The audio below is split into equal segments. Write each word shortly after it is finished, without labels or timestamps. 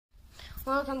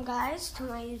Welcome guys to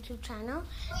my YouTube channel.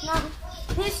 Now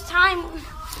this time,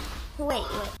 wait.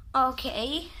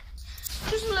 Okay,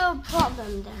 there's a little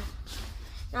problem there.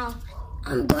 Now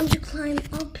I'm going to climb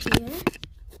up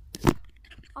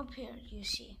here you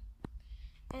see.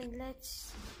 And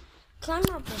let's climb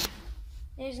up there.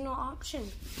 There's no option.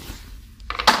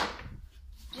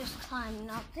 Just climbing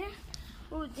up there.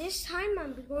 Oh, this time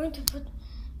I'm going to put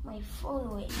my phone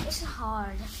away. It's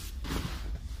hard.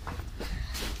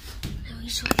 Let me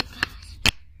show you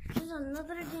guys. There's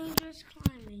another dangerous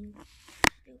climbing.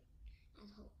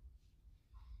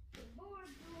 The board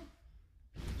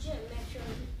gym.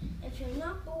 If you're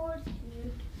not bored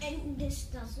and this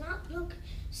does not look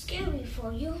scary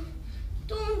for you,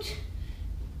 don't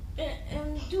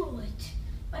do it.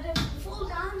 But if you fall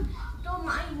down, don't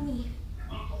mind me.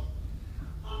 Come on.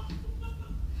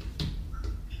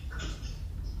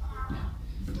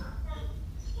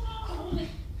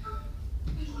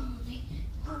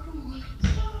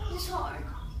 It's hard.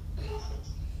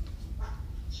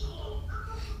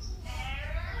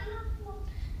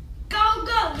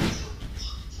 Go!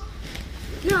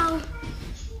 Now,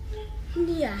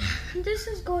 yeah, this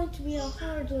is going to be a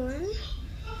hard one.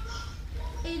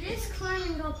 It is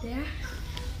climbing up there.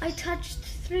 I touched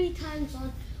 3 times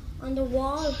on the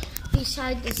wall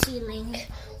beside the ceiling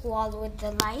wall with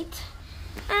the light.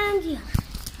 And yeah.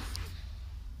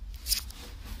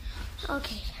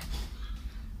 Okay.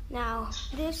 Now,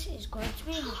 this is going to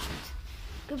be hard.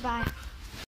 Goodbye.